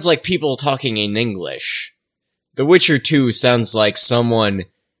 sounds like people talking in English. The Witcher 2 sounds like someone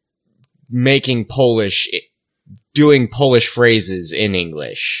doing Polish phrases in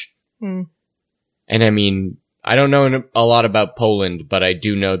English. Hmm. And I mean, I don't know a lot about Poland, but I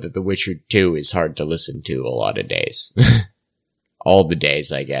do know that The Witcher 2 is hard to listen to a lot of days. All the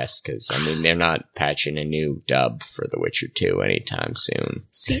days, I guess, because, I mean, they're not patching a new dub for The Witcher 2 anytime soon.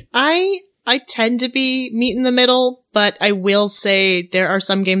 See, I tend to be meet in the middle, but I will say there are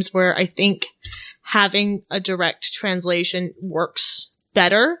some games where I think having a direct translation works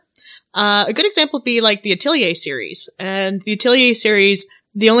better. A good example would be like the Atelier series. And the Atelier series,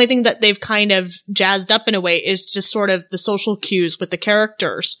 the only thing that they've kind of jazzed up in a way is just sort of the social cues with the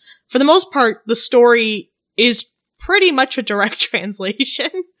characters. For the most part, the story is pretty much a direct translation,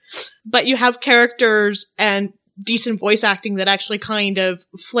 but you have characters and decent voice acting that actually kind of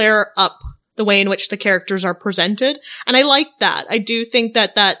flare up the way in which the characters are presented. And I like that. I do think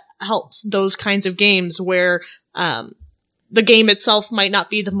that that helps those kinds of games where, the game itself might not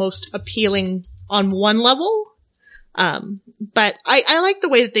be the most appealing on one level. But I like the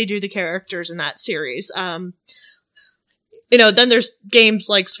way that they do the characters in that series. Then there's games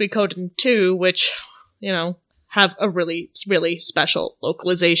like Suikoden 2, which, have a really, really special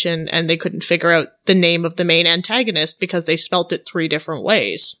localization, and they couldn't figure out the name of the main antagonist because they spelt it 3 different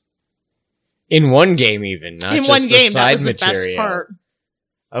ways. In one game even, not in just one the game, side that was material. the best part.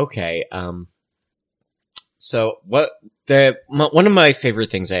 Okay, so one of my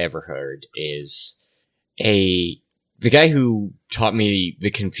favorite things I ever heard is the guy who taught me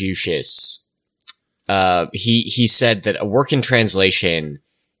the Confucius, he said that a work in translation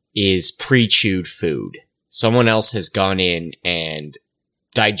is pre-chewed food. Someone else has gone in and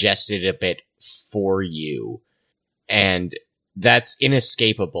digested a bit for you. And that's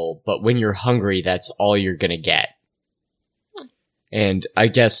inescapable, but when you're hungry, that's all you're gonna get. And I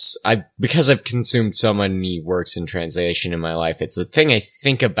guess because I've consumed so many works in translation in my life, it's a thing I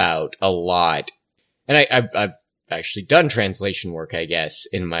think about a lot. And I've actually done translation work, I guess,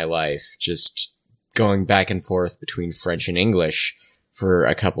 in my life, just going back and forth between French and English for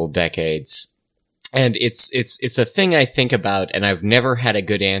a couple decades. And it's a thing I think about, and I've never had a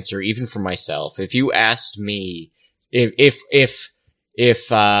good answer, even for myself. If you asked me, if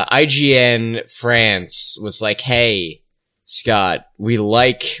IGN France was like, hey, Scott, we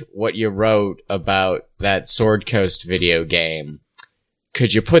like what you wrote about that Sword Coast video game.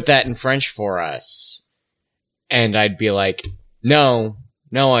 Could you put that in French for us? And I'd be like, no,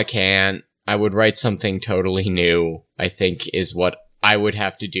 I can't. I would write something totally new, I think, is what I would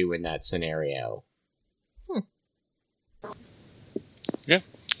have to do in that scenario. Yeah,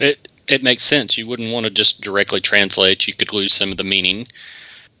 it makes sense. You wouldn't want to just directly translate. You could lose some of the meaning.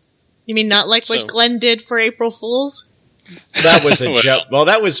 You mean not like what Glenn did for April Fools? That was a joke. Well,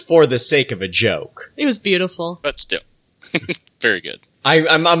 that was for the sake of a joke. It was beautiful. But still. Very good.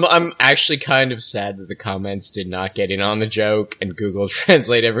 I'm actually kind of sad that the comments did not get in on the joke and Google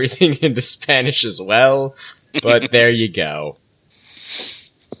translate everything into Spanish as well. But there you go.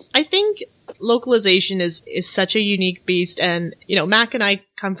 I think localization is such a unique beast, and, you know, Mac and I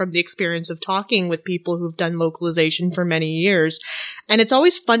come from the experience of talking with people who've done localization for many years, and it's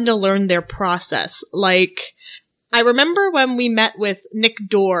always fun to learn their process. Like, I remember when we met with Nick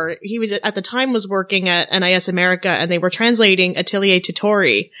Dorr, he was at the time was working at NIS America, and they were translating Atelier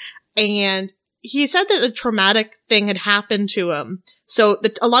Tottori, and he said that a traumatic thing had happened to him. So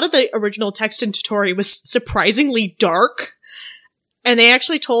a lot of the original text in Tottori was surprisingly dark. And they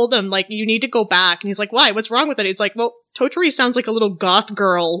actually told him, like, you need to go back. And he's like, why? What's wrong with it? It's like, well, Tottori sounds like a little goth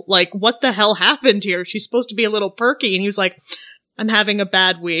girl. Like, what the hell happened here? She's supposed to be a little perky. And he was like, I'm having a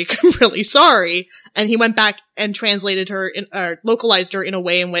bad week. I'm really sorry. And he went back and translated her, localized her in a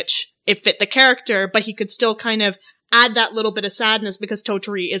way in which it fit the character, but he could still kind of add that little bit of sadness because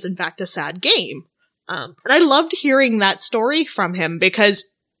Tottori is in fact a sad game. And I loved hearing that story from him because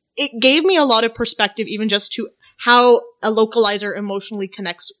it gave me a lot of perspective, even just to how a localizer emotionally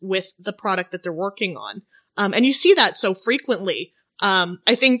connects with the product that they're working on. And you see that so frequently.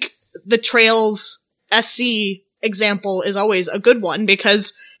 I think the Trails SC example is always a good one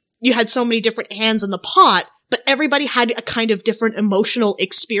because you had so many different hands in the pot, but everybody had a kind of different emotional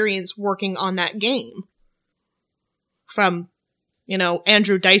experience working on that game. From, you know,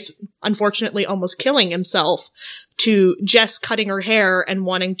 Andrew Dice unfortunately almost killing himself to Jess cutting her hair and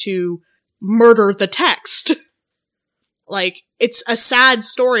wanting to murder the text. Like, it's a sad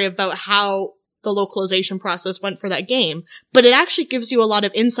story about how the localization process went for that game, but it actually gives you a lot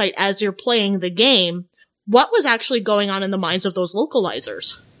of insight as you're playing the game. What was actually going on in the minds of those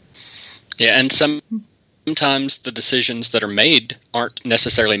localizers? Yeah, and sometimes the decisions that are made aren't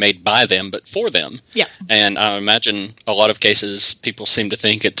necessarily made by them, but for them. Yeah. And I imagine a lot of cases people seem to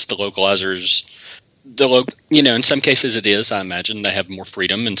think it's the localizers. In some cases it is, I imagine. They have more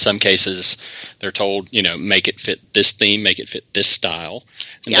freedom. In some cases they're told, make it fit this theme, make it fit this style.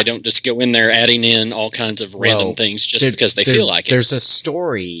 And they don't just go in there adding in all kinds of random things just because they feel like it. There's a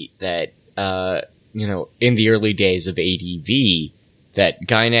story that, in the early days of ADV, that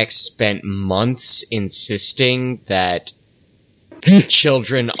Gynex spent months insisting that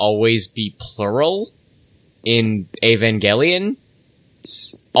children always be plural in Evangelion.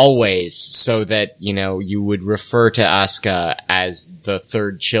 Always, so that, you would refer to Asuka as the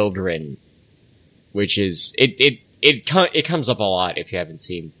third children, which is, it comes up a lot if you haven't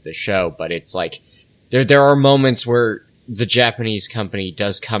seen the show, but it's like, there are moments where the Japanese company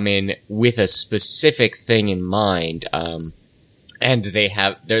does come in with a specific thing in mind, and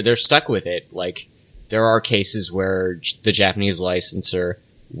they're stuck with it. Like, there are cases where the Japanese licensor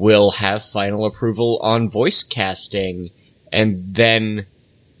will have final approval on voice casting, and then,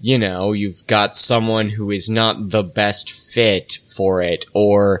 you've got someone who is not the best fit for it,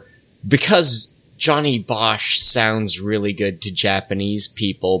 or because Johnny Bosch sounds really good to Japanese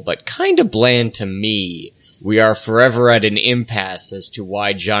people, but kinda bland to me, we are forever at an impasse as to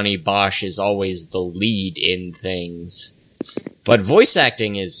why Johnny Bosch is always the lead in things. But voice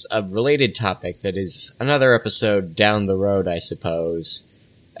acting is a related topic that is another episode down the road, I suppose.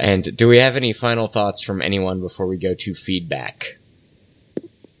 And do we have any final thoughts from anyone before we go to feedback?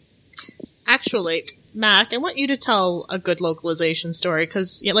 Actually, Mac, I want you to tell a good localization story,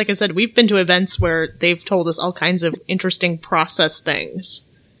 because, like I said, we've been to events where they've told us all kinds of interesting process things.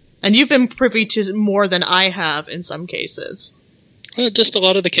 And you've been privy to more than I have in some cases. Well, just a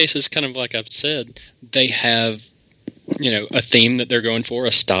lot of the cases, kind of like I've said, they have, a theme that they're going for,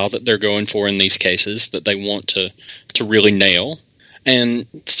 a style that they're going for in these cases that they want to really nail. And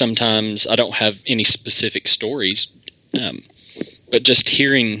sometimes I don't have any specific stories, but just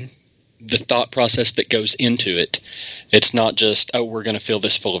hearing the thought process that goes into it. It's not just, we're going to fill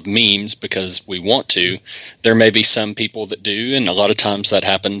this full of memes because we want to. There may be some people that do, and a lot of times that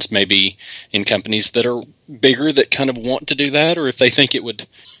happens maybe in companies that are bigger that kind of want to do that, or if they think it would,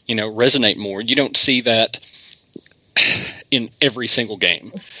 resonate more. You don't see that in every single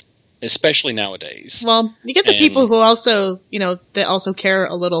game, especially nowadays. Well, you get the people who also, that also care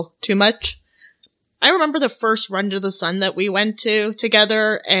a little too much. I remember the first Run to the Sun that we went to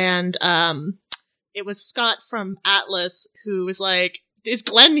together, and it was Scott from Atlas who was like, is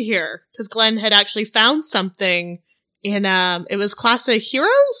Glenn here? Because Glenn had actually found something in, it was Class of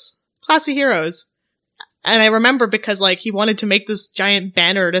Heroes? Class of Heroes. And I remember because, he wanted to make this giant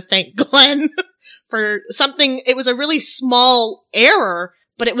banner to thank Glenn for something. It was a really small error,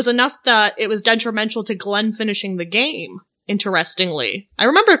 but it was enough that it was detrimental to Glenn finishing the game. Interestingly, I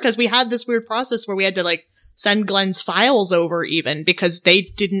remember because we had this weird process where we had to send Glenn's files over even because they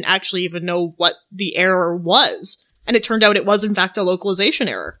didn't actually even know what the error was. And it turned out it was in fact a localization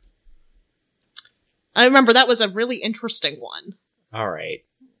error. I remember that was a really interesting one. All right.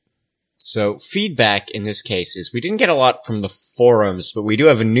 So feedback in this case is we didn't get a lot from the forums, but we do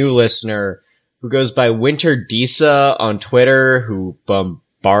have a new listener who goes by Winter Disa on Twitter who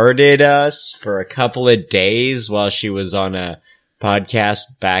bombarded us for a couple of days while she was on a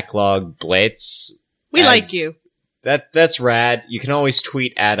podcast backlog blitz. We like you. That's rad. You can always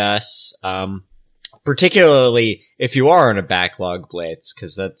tweet at us, particularly if you are on a backlog blitz,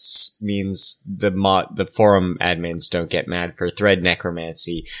 because that means the forum admins don't get mad for thread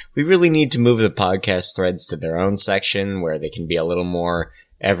necromancy. We really need to move the podcast threads to their own section where they can be a little more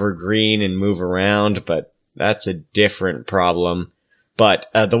evergreen and move around, but that's a different problem. But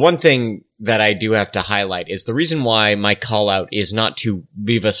the one thing that I do have to highlight is the reason why my call out is not to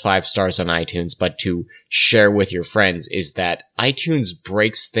leave us 5 stars on iTunes, but to share with your friends is that iTunes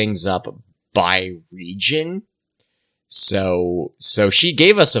breaks things up by region. So she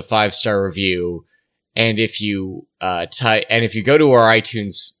gave us a 5-star review. And if you go to our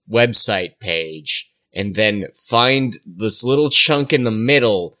iTunes website page and then find this little chunk in the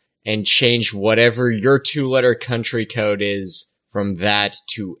middle and change whatever your 2-letter country code is from that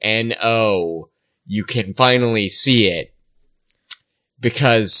to NO, you can finally see it.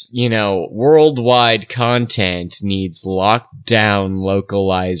 Because, worldwide content needs locked down,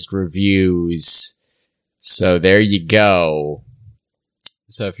 localized reviews. So there you go.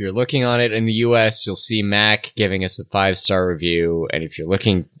 So if you're looking on it in the US, you'll see Mac giving us a 5-star review. And if you're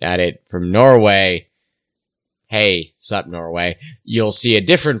looking at it from Norway, hey, sup Norway, you'll see a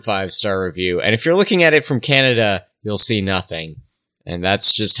different 5-star review. And if you're looking at it from Canada, you'll see nothing. And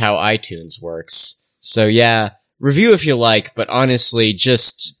that's just how iTunes works. So yeah, review if you like, but honestly,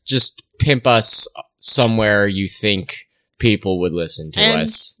 just pimp us somewhere you think people would listen to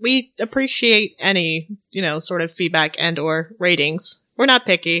us. We appreciate any, sort of feedback and or ratings. We're not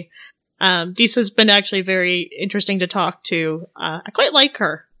picky. Disa's been actually very interesting to talk to. I quite like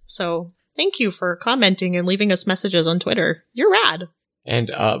her. So thank you for commenting and leaving us messages on Twitter. You're rad.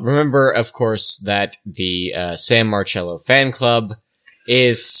 And remember, of course, that the Sam Marcello fan club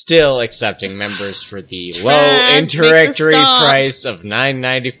is still accepting members for the low introductory price of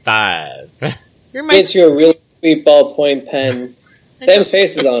 $9.95. It's your really sweet ballpoint pen. Sam's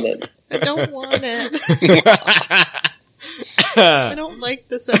face is on it. I don't want it. I don't like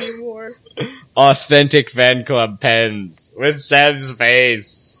this anymore. Authentic fan club pens with Sam's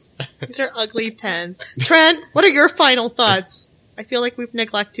face. These are ugly pens. Trent, what are your final thoughts? I feel like we've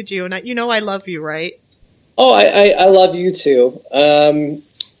neglected you, and I love you, right? Oh, I love you too. I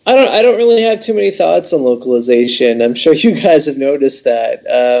don't really have too many thoughts on localization. I'm sure you guys have noticed that.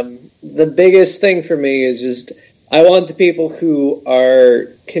 The biggest thing for me is just I want the people who are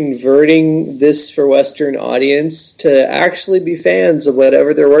converting this for Western audience to actually be fans of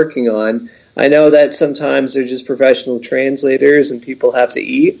whatever they're working on. I know that sometimes they're just professional translators and people have to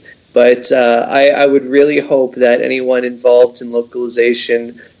eat, but I would really hope that anyone involved in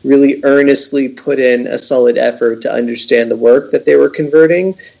localization really earnestly put in a solid effort to understand the work that they were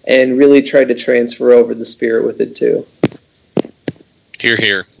converting and really try to transfer over the spirit with it too. Hear,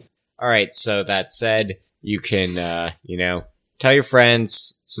 hear. All right, so that said, you can, tell your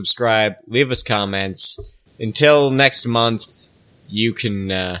friends, subscribe, leave us comments. Until next month, you can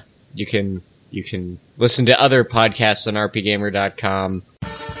listen to other podcasts on rpgamer.com.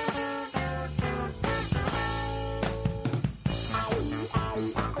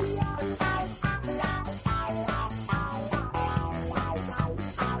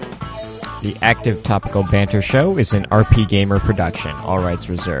 The Active Topical Banter Show is an RP Gamer production, all rights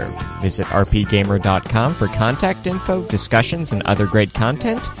reserved. Visit rpgamer.com for contact info, discussions, and other great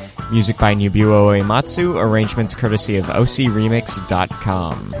content. Music by Nobuo Uematsu, arrangements courtesy of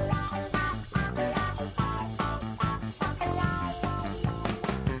ocremix.com.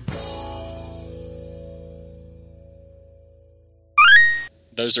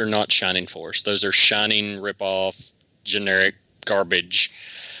 Those are not Shining Force. Those are Shining ripoff, generic garbage,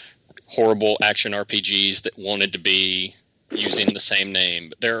 horrible action RPGs that wanted to be using the same name.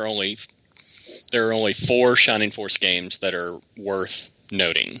 But there are only 4 Shining Force games that are worth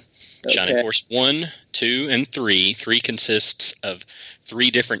noting. Okay. Shining Force 1, 2, and 3. 3 consists of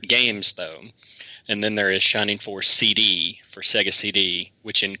 3 different games, though. And then there is Shining Force CD for Sega CD,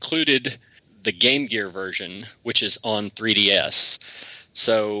 which included the Game Gear version, which is on 3DS.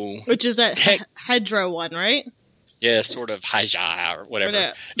 So, which is that Hedra one, right? Yeah, sort of Haja or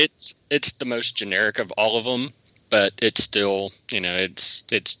whatever. It's the most generic of all of them, but it's still,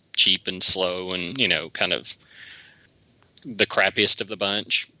 it's cheap and slow and, kind of the crappiest of the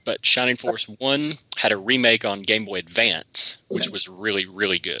bunch. But Shining Force 1 had a remake on Game Boy Advance, which was really,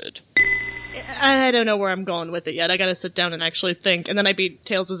 really good. I don't know where I'm going with it yet. I gotta sit down and actually think. And then I beat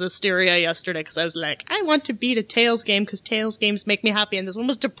Tales of Zestiria yesterday because I was like, I want to beat a Tales game because Tales games make me happy, and this one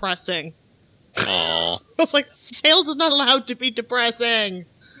was depressing. Aww. I was like, Tales is not allowed to be depressing.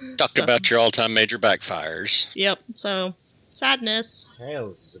 Talk about your all-time major backfires. Yep, so, sadness.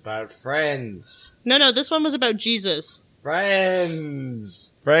 Tales is about friends. No, this one was about Jesus.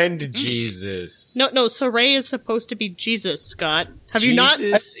 Friends. Friend Jesus. No, Sorey is supposed to be Jesus, Scott. Have you not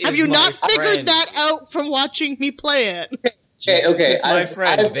figured that out from watching me play it? Jesus is my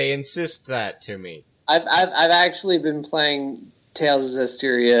friend. They insist that to me. I've actually been playing Tales of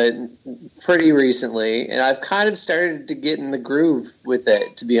Zestiria pretty recently, and I've kind of started to get in the groove with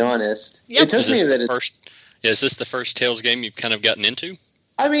it, to be honest. Yep. It took me a bit. Is this the first Tales game you've kind of gotten into?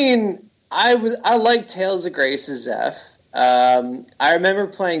 I mean, I like Tales of Grace's Zeph. I remember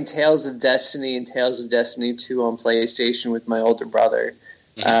playing Tales of Destiny and Tales of Destiny 2 on PlayStation with my older brother.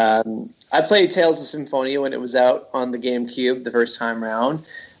 Mm-hmm. I played Tales of Symphonia when it was out on the GameCube the first time round.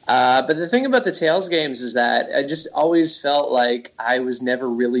 But the thing about the Tales games is that I just always felt like I was never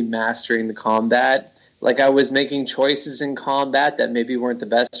really mastering the combat. Like I was making choices in combat that maybe weren't the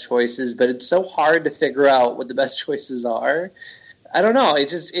best choices, but it's so hard to figure out what the best choices are. I don't know.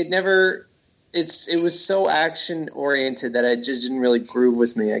 It was so action oriented that it just didn't really groove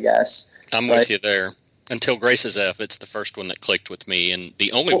with me, I guess. I'm with you there. Until Grace's F, it's the first one that clicked with me, and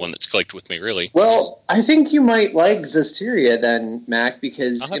the only one that's clicked with me, really. Well, I think you might like Zestiria then, Mac,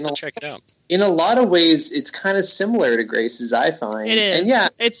 because I'll have to check it out. In a lot of ways, it's kind of similar to Grace's, I find. It is. And yeah,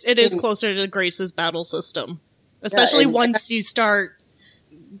 it is closer to Grace's battle system, especially once they start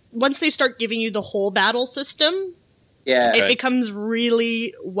giving you the whole battle system. Yeah, it becomes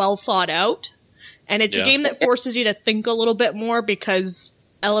really well thought out, and it's a game that forces you to think a little bit more because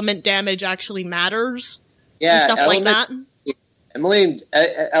element damage actually matters. Yeah, and stuff like that.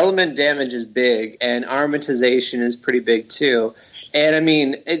 Element damage is big, and armatization is pretty big too. And I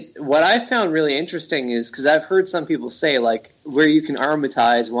mean, what I found really interesting is because I've heard some people say, like, where you can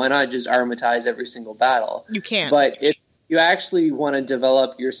armatize, why not just armatize every single battle? You can. But if you actually want to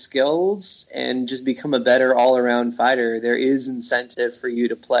develop your skills and just become a better all-around fighter, there is incentive for you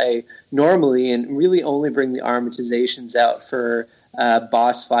to play normally and really only bring the armatizations out for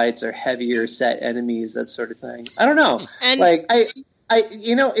boss fights or heavier set enemies, that sort of thing. I don't know. And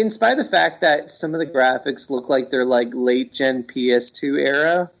in spite of the fact that some of the graphics look like they're like late gen PS2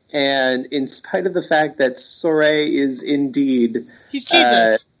 era, and in spite of the fact that Sorey is indeed he's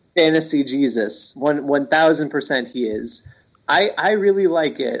Jesus. Fantasy Jesus, 1000% he is. I really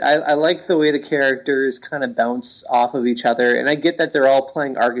like it. I like the way the characters kind of bounce off of each other, and I get that they're all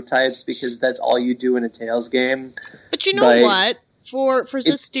playing archetypes because that's all you do in a Tales game. But you know what? For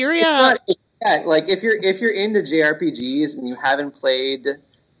Zestiria, like if you're into JRPGs and you haven't played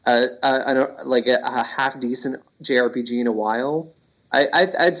a half decent JRPG in a while,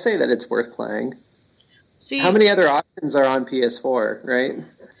 I'd say that it's worth playing. See, how many other options are on PS4, right?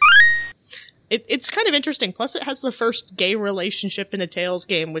 It's kind of interesting. Plus, it has the first gay relationship in a Tales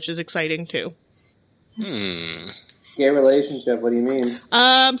game, which is exciting too. Gay relationship? What do you mean?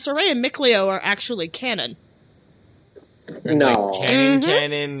 Sorey and Mikleo are actually canon. No. Like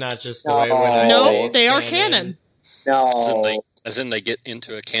canon, not just the way when I No, they are canon. No. As in they get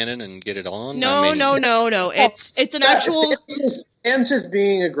into a cannon and get it on? No. It's an actual... Sam's just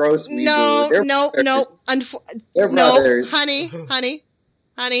being a gross weeboo. No. They're brothers.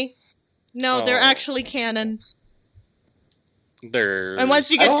 Honey. No, they're actually canon. There. And once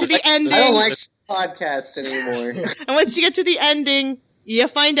you get to the ending, I don't like podcasts anymore. and once you get to the ending, you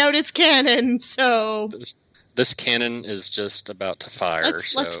find out it's canon. So This cannon is just about to fire.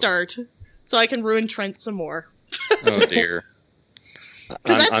 let's start, so I can ruin Trent some more. Oh dear.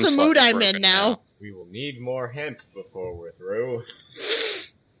 Because that's the mood I'm in now. We will need more hemp before we're through.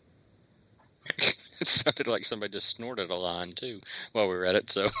 It sounded like somebody just snorted a line too while we were at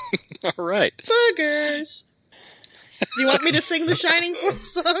it. So, all right. Boogers. Do you want me to sing the Shining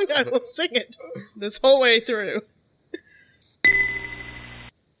Force song? I will sing it this whole way through.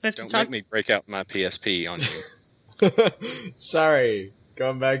 Don't make me break out my PSP on you. Sorry,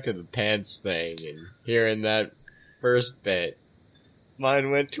 going back to the pants thing and hearing that first bit.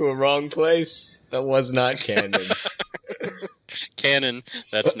 Mine went to a wrong place. That was not canon. Canon.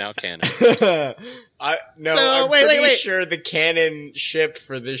 That's now canon. I'm pretty sure the canon ship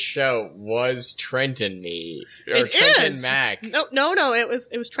for this show was Trent and me. Or Trent and Mac. No.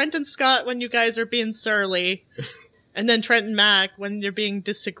 It was Trent and Scott when you guys are being surly. And then Trent and Mac when they're being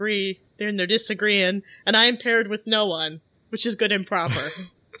they're disagreeing. And I am paired with no one, which is good and proper.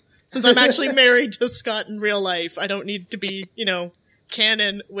 Since I'm actually married to Scott in real life, I don't need to be,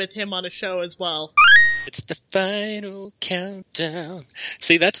 canon with him on a show as well. It's the final countdown.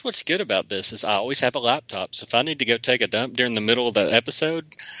 See, that's what's good about this is I always have a laptop, so if I need to go take a dump during the middle of the episode,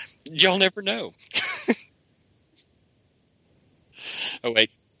 y'all never know. Oh, wait.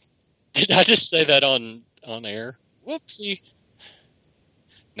 Did I just say that on air? Whoopsie.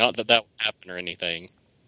 Not that would happen or anything.